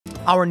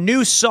Our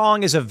new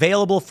song is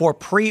available for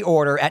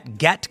pre-order at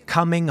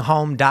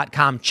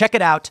getcominghome.com. Check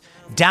it out.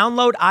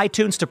 Download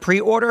iTunes to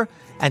pre-order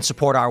and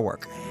support our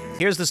work.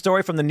 Here's the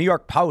story from the New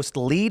York Post.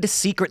 Lead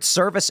Secret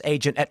Service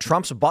agent at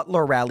Trump's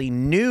Butler rally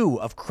knew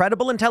of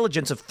credible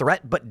intelligence of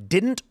threat but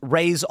didn't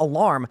raise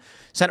alarm,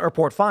 Senate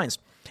report finds.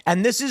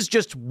 And this is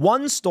just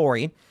one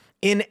story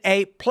in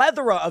a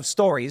plethora of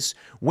stories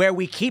where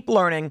we keep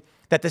learning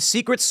that the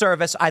Secret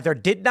Service either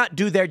did not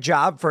do their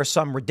job for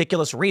some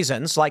ridiculous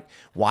reasons, like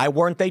why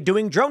weren't they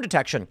doing drone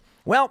detection?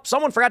 Well,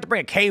 someone forgot to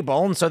bring a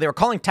cable, and so they were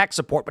calling tech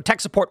support, but tech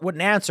support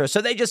wouldn't answer.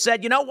 So they just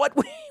said, you know what?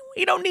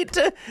 We don't need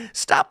to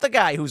stop the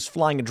guy who's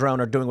flying a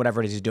drone or doing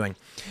whatever it is he's doing.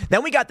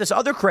 Then we got this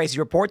other crazy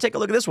report. Take a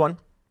look at this one.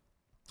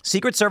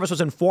 Secret Service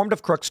was informed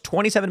of crooks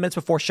 27 minutes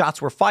before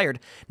shots were fired,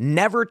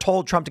 never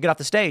told Trump to get off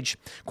the stage.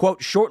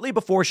 Quote, shortly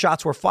before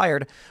shots were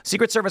fired,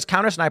 Secret Service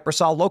counter sniper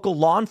saw local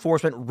law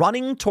enforcement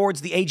running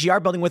towards the AGR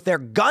building with their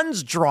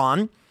guns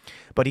drawn,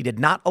 but he did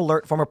not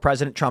alert former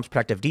President Trump's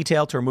protective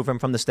detail to remove him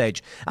from the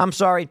stage. I'm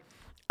sorry.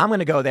 I'm going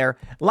to go there.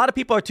 A lot of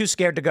people are too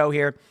scared to go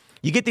here.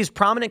 You get these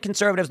prominent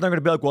conservatives, and they're going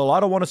to be like, well,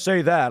 I don't want to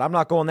say that. I'm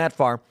not going that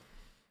far.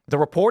 The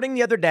reporting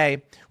the other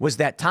day was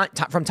that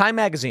from Time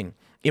Magazine,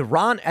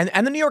 Iran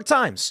and the New York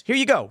Times. Here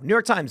you go. New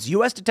York Times.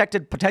 U.S.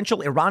 detected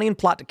potential Iranian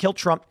plot to kill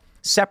Trump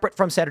separate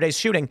from Saturday's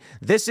shooting.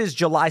 This is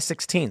July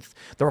 16th.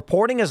 The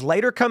reporting has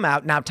later come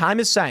out. Now,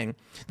 Time is saying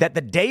that the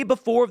day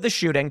before the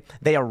shooting,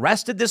 they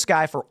arrested this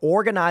guy for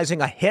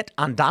organizing a hit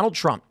on Donald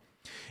Trump,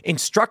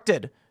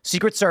 instructed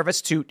Secret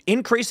Service to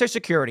increase their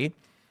security.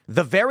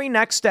 The very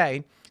next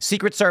day,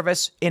 Secret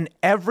Service in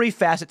every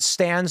facet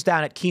stands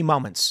down at key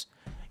moments.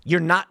 You're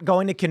not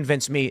going to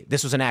convince me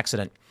this was an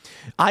accident.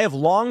 I have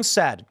long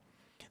said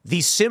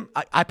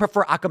I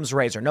prefer Occam's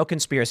razor, no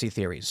conspiracy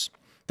theories.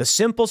 The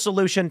simple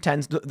solution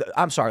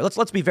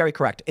let's be very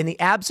correct. In the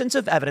absence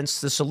of evidence,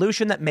 the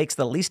solution that makes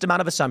the least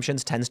amount of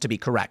assumptions tends to be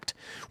correct,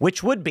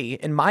 which would be,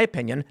 in my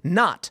opinion,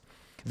 not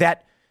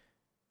that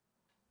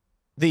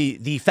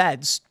the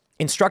feds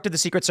instructed the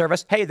Secret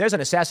Service, hey, there's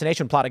an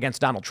assassination plot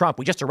against Donald Trump.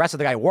 We just arrested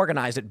the guy who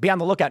organized it. Be on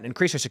the lookout and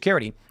increase your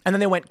security. And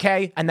then they went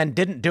K and then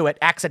didn't do it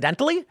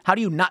accidentally. How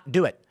do you not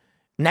do it?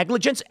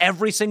 Negligence?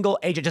 Every single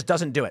agent just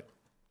doesn't do it.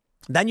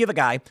 Then you have a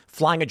guy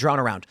flying a drone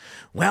around.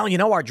 Well, you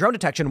know, our drone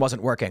detection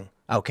wasn't working.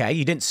 Okay,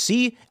 you didn't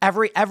see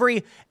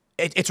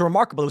it's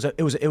remarkable.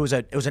 It was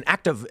an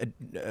act of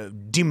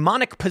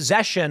demonic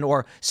possession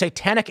or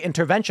satanic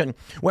intervention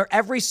where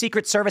every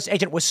Secret Service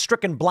agent was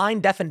stricken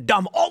blind, deaf, and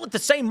dumb all at the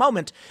same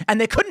moment, and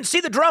they couldn't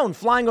see the drone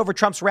flying over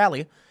Trump's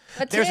rally.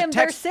 But Tim,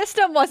 their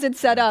system wasn't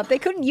set up. They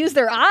couldn't use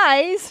their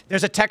eyes.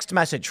 There's a text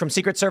message from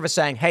Secret Service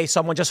saying, hey,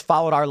 someone just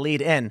followed our lead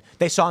in.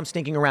 They saw him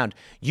sneaking around.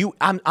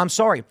 I'm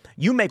sorry.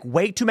 You make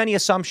way too many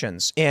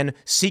assumptions in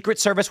Secret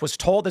Service was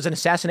told there's an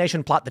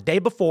assassination plot the day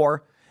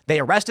before.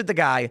 They arrested the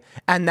guy.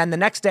 And then the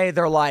next day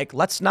they're like,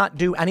 let's not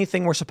do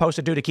anything we're supposed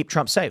to do to keep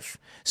Trump safe.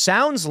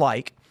 Sounds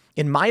like,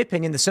 in my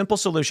opinion, the simple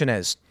solution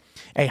is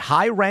a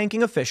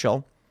high-ranking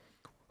official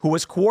who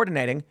was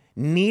coordinating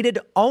needed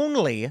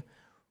only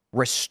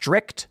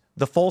restrict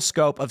the full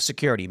scope of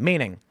security,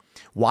 meaning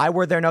why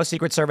were there no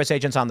Secret Service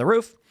agents on the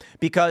roof?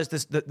 Because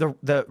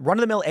the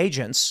run-of-the-mill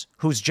agents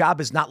whose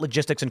job is not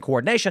logistics and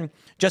coordination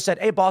just said,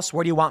 hey, boss,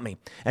 where do you want me?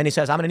 And he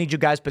says, I'm going to need you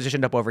guys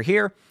positioned up over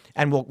here,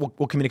 and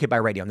we'll communicate by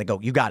radio. And they go,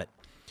 you got it.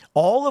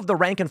 All of the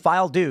rank and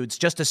file dudes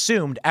just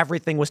assumed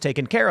everything was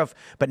taken care of.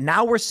 But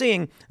now we're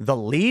seeing the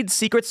lead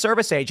Secret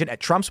Service agent at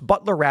Trump's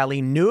Butler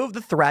rally knew of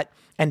the threat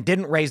and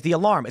didn't raise the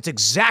alarm. It's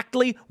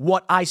exactly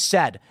what I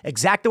said,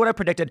 exactly what I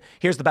predicted.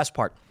 Here's the best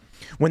part.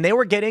 When they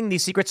were getting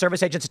these Secret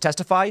Service agents to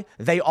testify,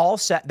 they all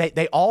said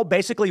they all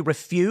basically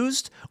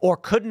refused or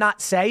could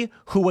not say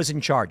who was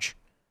in charge.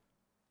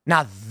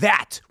 Now,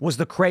 that was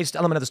the craziest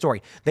element of the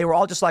story. They were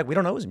all just like, we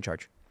don't know who's in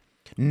charge.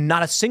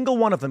 Not a single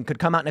one of them could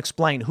come out and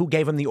explain who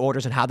gave them the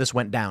orders and how this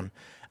went down.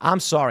 I'm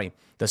sorry.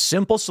 The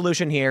simple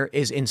solution here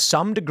is in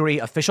some degree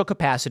official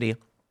capacity.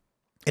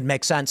 It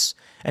makes sense,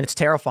 and it's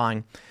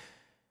terrifying.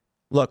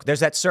 Look,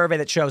 there's that survey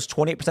that shows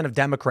 28% of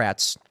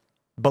Democrats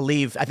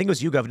believe, I think it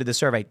was YouGov who did the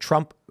survey,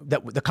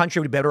 that the country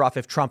would be better off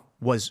if Trump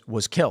was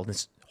killed.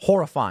 It's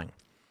horrifying.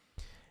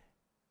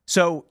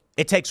 So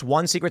it takes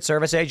one Secret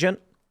Service agent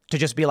to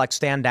just be like,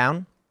 stand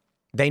down.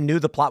 They knew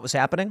the plot was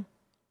happening.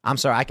 I'm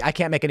sorry, I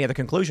can't make any other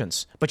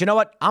conclusions. But you know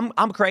what?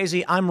 I'm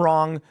crazy. I'm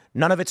wrong.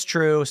 None of it's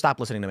true. Stop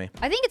listening to me.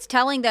 I think it's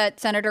telling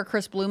that Senator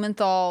Chris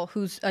Blumenthal,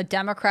 who's a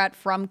Democrat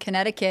from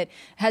Connecticut,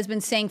 has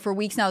been saying for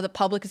weeks now the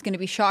public is going to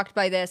be shocked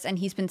by this. And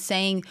he's been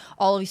saying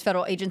all of these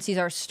federal agencies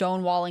are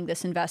stonewalling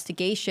this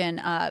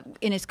investigation.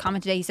 In his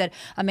comment today, he said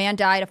a man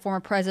died, a former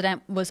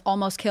president was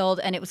almost killed,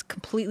 and it was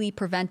completely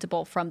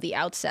preventable from the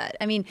outset.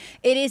 I mean,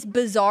 it is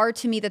bizarre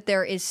to me that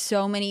there is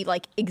so many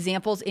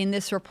examples in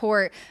this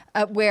report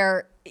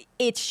where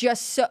it's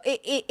just so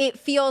it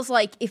feels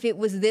like if it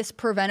was this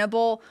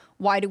preventable,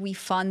 why do we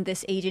fund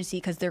this agency?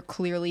 Because they're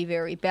clearly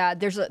very bad.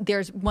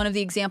 There's one of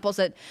the examples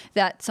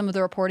that some of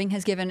the reporting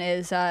has given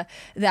is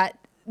that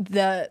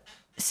the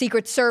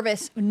Secret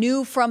Service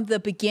knew from the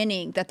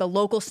beginning that the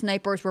local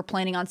snipers were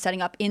planning on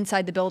setting up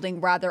inside the building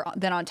rather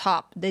than on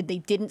top. They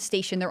didn't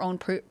station their own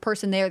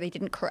person there. They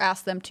didn't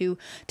ask them to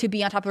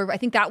be on top of the roof. I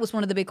think that was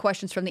one of the big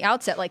questions from the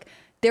outset. Like,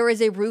 there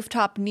is a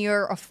rooftop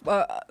near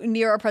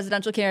a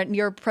presidential candidate,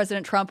 near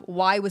President Trump.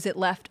 Why was it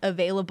left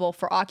available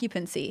for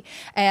occupancy?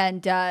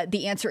 And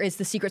the answer is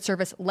the Secret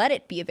Service let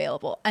it be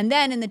available. And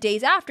then in the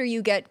days after,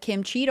 you get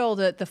Kim Cheadle,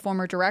 the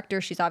former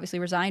director, she's obviously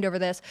resigned over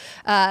this,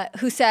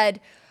 who said,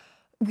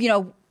 you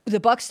know, the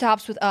buck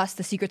stops with us,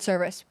 the Secret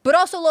Service, but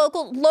also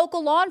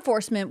local law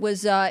enforcement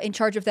was in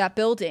charge of that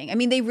building. I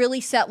mean, they really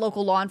set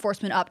local law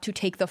enforcement up to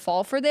take the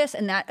fall for this.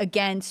 And that,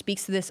 again,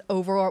 speaks to this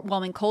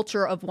overwhelming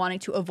culture of wanting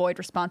to avoid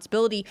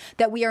responsibility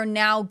that we are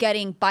now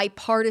getting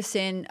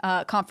bipartisan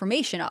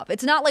confirmation of.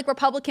 It's not like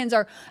Republicans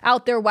are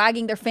out there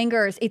wagging their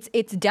fingers.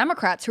 It's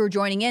Democrats who are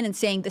joining in and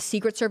saying the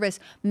Secret Service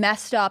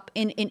messed up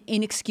in an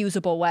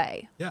inexcusable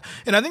way. Yeah.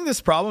 And I think this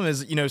problem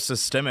is,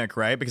 systemic,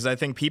 right? Because I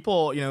think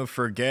people,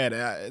 forget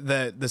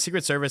that the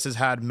Secret Service has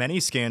had many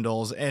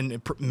scandals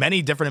and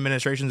many different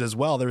administrations as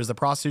well. There was the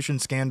prostitution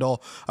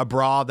scandal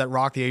abroad that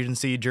rocked the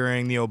agency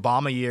during the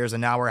Obama years,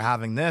 and now we're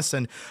having this.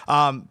 And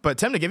but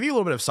Tim, to give you a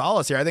little bit of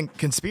solace here, I think we're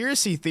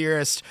conspiracy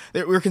theorists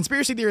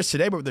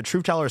today, but we're the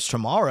truth tellers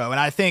tomorrow. And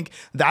I think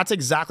that's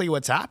exactly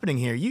what's happening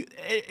here.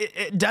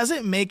 It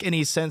doesn't make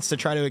any sense to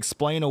try to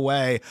explain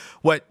away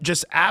what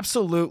just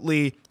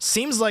absolutely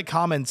seems like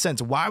common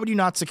sense. Why would you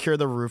not secure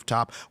the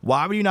rooftop?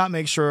 Why would you not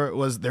make sure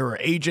there were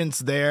agents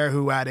there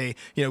who had a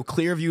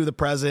clear view of the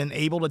president,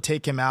 able to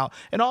take him out?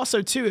 And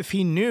also, too, if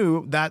he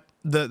knew that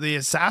the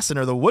assassin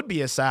or the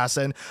would-be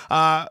assassin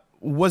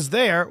was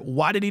there,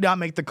 why did he not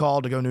make the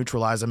call to go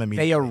neutralize him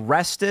immediately? They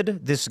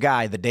arrested this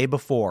guy the day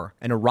before,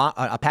 a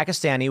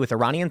Pakistani with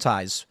Iranian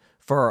ties,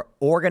 for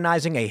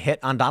organizing a hit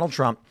on Donald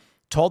Trump,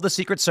 told the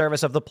Secret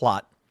Service of the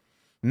plot.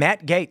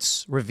 Matt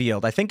Gaetz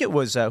revealed, I think it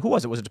was, who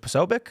was it? Was it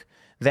Posobiec?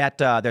 That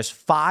there's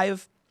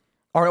 5,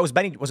 or was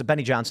it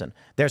Benny Johnson?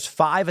 There's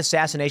 5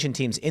 assassination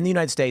teams in the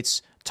United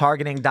States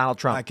targeting Donald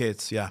Trump. Matt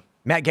Gaetz, yeah.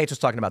 Matt Gaetz was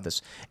talking about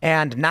this.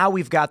 And now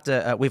we've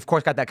of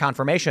course got that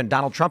confirmation.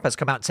 Donald Trump has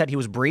come out and said he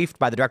was briefed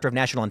by the Director of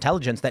National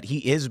Intelligence that he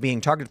is being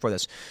targeted for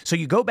this. So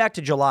you go back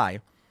to July,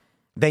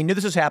 they knew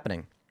this was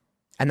happening.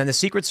 And then the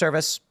Secret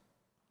Service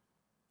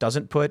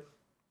doesn't put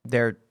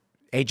their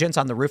agents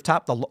on the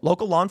rooftop. The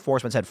local law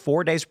enforcement said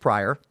 4 days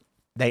prior,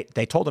 they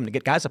told them to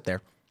get guys up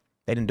there.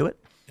 They didn't do it.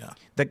 Yeah.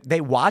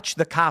 They watch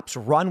the cops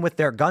run with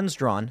their guns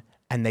drawn,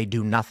 and they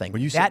do nothing.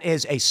 That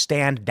is a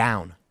stand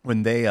down.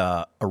 When they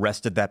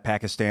arrested that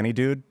Pakistani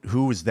dude,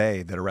 who was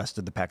they that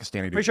arrested the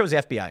Pakistani dude? Pretty sure it was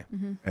the FBI.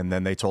 Mm-hmm. And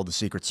then they told the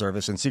Secret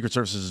Service, and Secret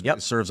Service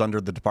serves under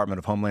the Department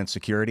of Homeland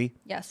Security.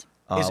 Yes.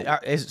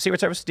 Is Secret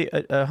Service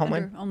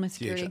Homeland? Under Homeland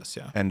Security. DHS,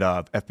 yeah. And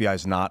FBI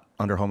is not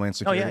under Homeland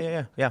Security?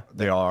 Oh, yeah.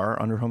 They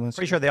are under Homeland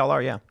Security? Pretty sure they all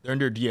are, yeah. They're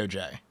under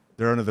DOJ.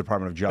 They're under the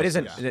Department of Justice.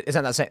 But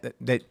isn't that saying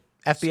that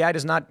FBI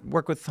does not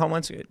work with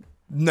Homeland Security?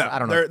 No, I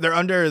don't know. They're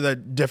under the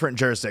different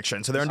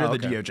jurisdiction, so they're under the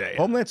DOJ.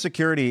 Homeland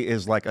Security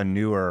is like a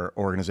newer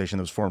organization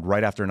that was formed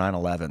right after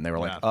 9/11. They were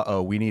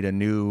like, we need a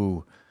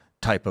new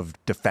type of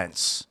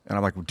defense. And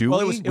I'm like,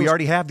 we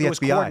already have the FBI. It was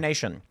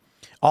coordination.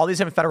 All these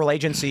different federal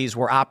agencies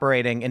were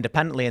operating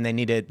independently, and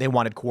they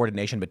wanted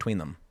coordination between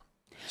them.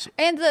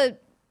 And the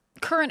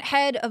current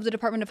head of the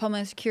Department of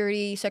Homeland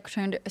Security,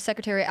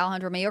 Secretary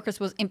Alejandro Mayorkas,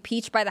 was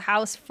impeached by the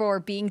House for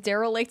being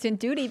derelict in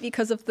duty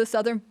because of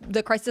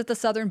the crisis at the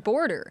southern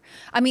border.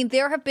 I mean,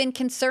 there have been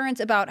concerns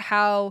about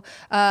how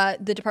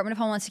the Department of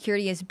Homeland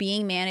Security is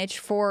being managed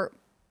for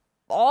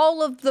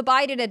all of the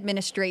Biden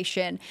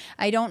administration.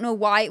 I don't know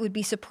why it would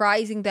be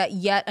surprising that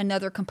yet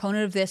another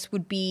component of this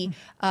would be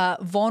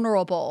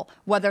vulnerable,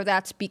 whether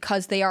that's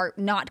because they are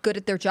not good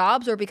at their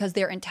jobs or because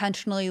they're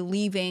intentionally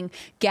leaving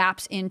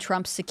gaps in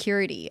Trump's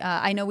security.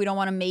 I know we don't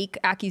want to make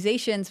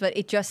accusations, but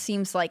it just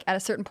seems like at a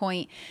certain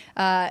point,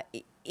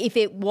 if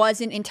it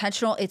wasn't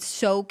intentional, it's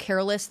so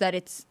careless that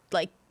it's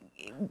like,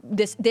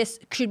 this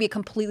should be a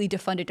completely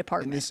defunded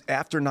department. And this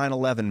after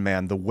 9/11,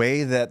 man, the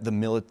way that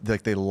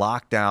they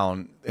locked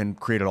down and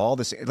created all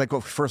this, like,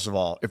 well, first of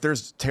all, if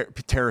there's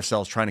terror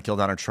cells trying to kill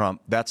Donald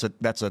Trump, those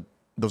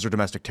are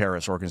domestic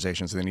terrorist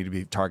organizations, and they need to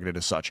be targeted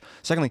as such.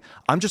 Secondly,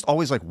 I'm just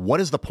always like, what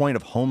is the point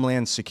of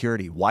Homeland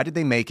Security? Why did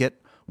they make it?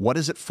 What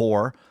is it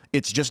for?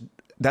 It's just,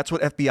 that's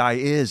what FBI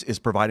is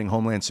providing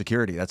Homeland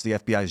Security. That's the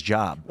FBI's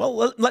job.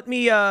 Well, let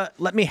me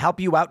help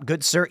you out,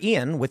 good Sir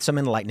Ian, with some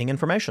enlightening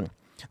information.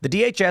 The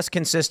DHS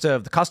consists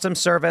of the Customs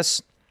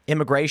Service,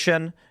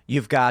 Immigration.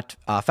 You've got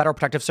Federal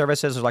Protective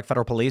Services, like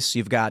Federal Police.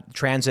 You've got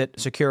Transit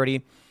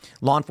Security,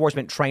 Law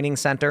Enforcement Training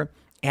Center,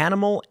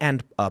 Animal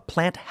and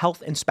Plant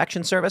Health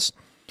Inspection Service,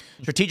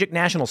 Strategic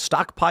National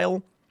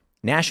Stockpile,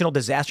 National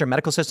Disaster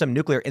Medical System,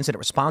 Nuclear Incident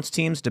Response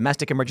Teams,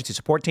 Domestic Emergency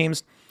Support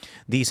Teams,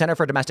 the Center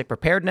for Domestic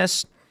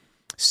Preparedness,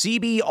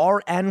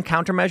 CBRN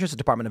Countermeasures, the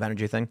Department of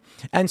Energy thing.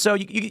 And so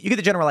you get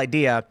the general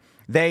idea.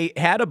 They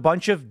had a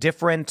bunch of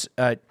different...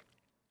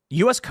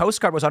 U.S. Coast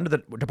Guard was under the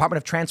Department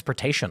of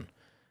Transportation.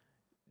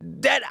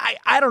 That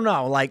I don't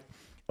know. Like,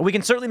 We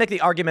can certainly make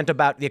the argument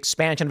about the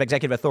expansion of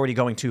executive authority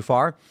going too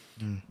far.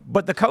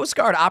 But the Coast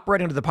Guard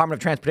operating under the Department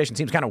of Transportation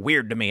seems kind of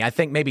weird to me. I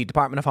think maybe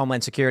Department of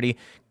Homeland Security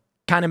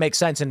kind of makes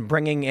sense in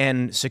bringing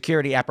in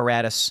security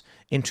apparatus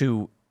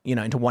into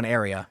one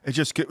area. It's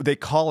just, they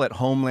call it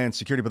Homeland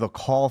Security, but they'll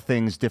call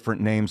things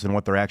different names than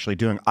what they're actually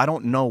doing. I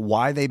don't know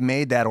why they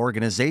made that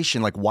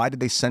organization. Like, why did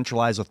they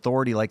centralize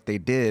authority like they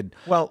did?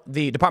 Well,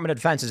 the Department of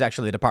Defense is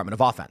actually the Department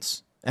of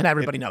Offense, and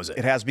everybody knows it.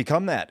 It has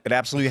become that. It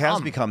absolutely has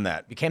become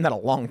that. Became that a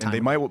long time.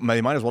 And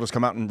they might as well just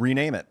come out and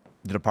rename it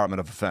the Department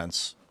of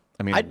Defense.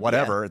 I mean,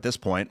 whatever at this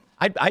point.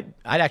 I'd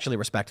actually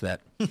respect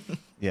that.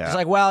 Yeah. It's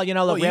like, well,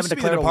 look, we haven't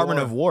declared the Department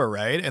a of War,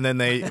 right? And then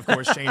they, of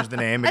course, changed the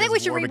name. I think we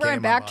should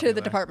rebrand back to the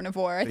Department of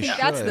War. I think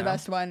that's the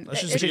best one.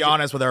 Let's just be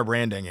honest with our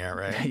branding here,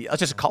 right? Let's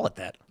just call it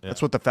that. Yeah.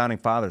 That's what the founding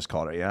fathers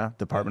called it, yeah?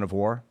 Department of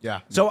War? Yeah.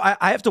 So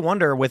I have to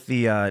wonder with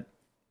the,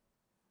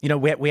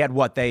 we had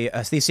what?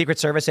 These Secret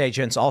Service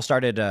agents all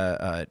started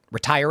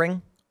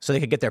retiring so they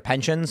could get their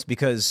pensions,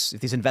 because if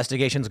these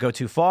investigations go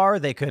too far,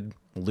 they could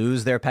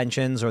lose their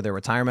pensions or their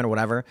retirement or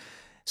whatever.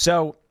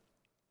 So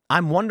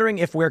I'm wondering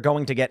if we're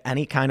going to get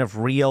any kind of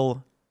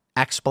real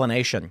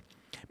explanation,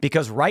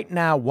 because right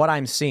now what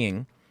I'm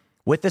seeing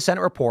with the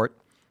Senate report,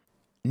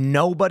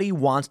 nobody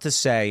wants to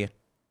say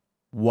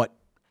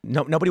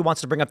nobody wants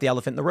to bring up the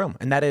elephant in the room.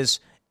 And that is,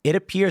 it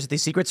appears that the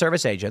Secret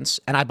Service agents,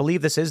 and I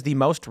believe this is the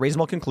most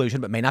reasonable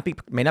conclusion, but may not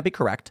be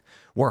correct,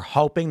 were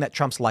hoping that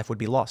Trump's life would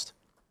be lost.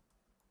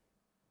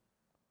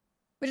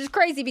 Which is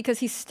crazy, because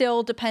he's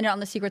still dependent on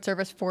the Secret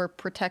Service for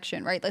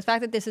protection, right? The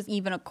fact that this is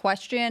even a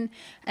question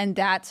and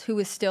that's who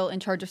is still in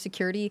charge of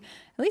security,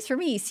 at least for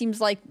me,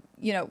 seems like,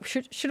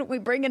 shouldn't we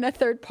bring in a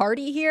third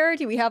party here?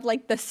 Do we have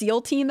like the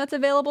SEAL team that's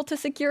available to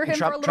secure him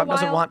for a little while? Trump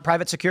doesn't want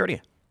private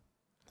security.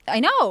 I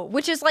know,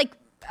 which is like,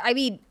 I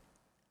mean,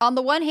 on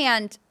the one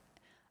hand,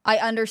 I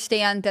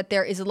understand that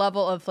there is a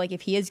level of, like,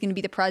 if he is going to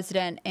be the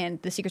president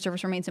and the Secret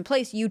Service remains in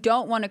place, you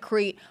don't want to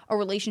create a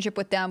relationship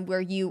with them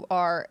where you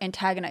are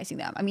antagonizing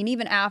them. I mean,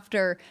 even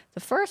after the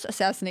first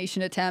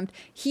assassination attempt,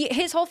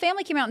 his whole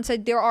family came out and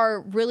said there are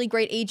really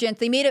great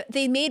agents. They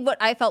made what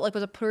I felt like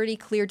was a pretty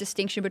clear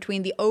distinction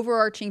between the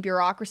overarching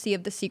bureaucracy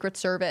of the Secret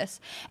Service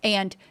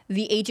and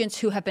the agents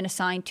who have been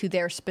assigned to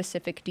their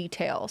specific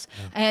details.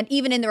 And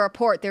even in the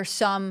report,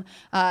 there's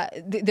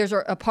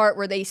a part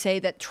where they say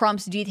that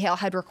Trump's detail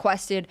had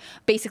requested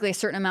basically a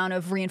certain amount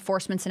of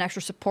reinforcements and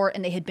extra support,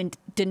 and they had been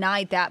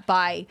denied that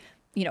by,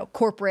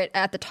 corporate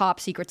at the top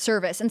Secret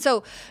Service. And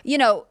so,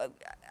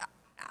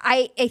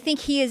 I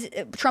think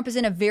Trump is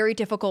in a very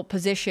difficult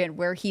position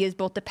where he is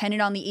both dependent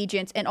on the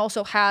agents and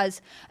also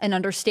has an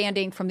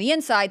understanding from the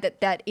inside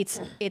that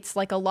it's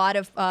like a lot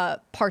of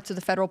parts of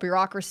the federal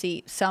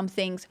bureaucracy. Some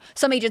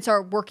agents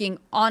are working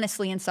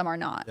honestly and some are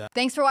not. Yeah.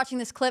 Thanks for watching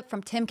this clip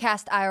from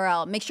Timcast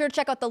IRL. Make sure to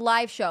check out the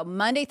live show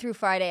Monday through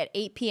Friday at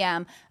 8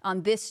 p.m.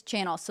 on this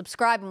channel.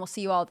 Subscribe and we'll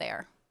see you all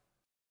there.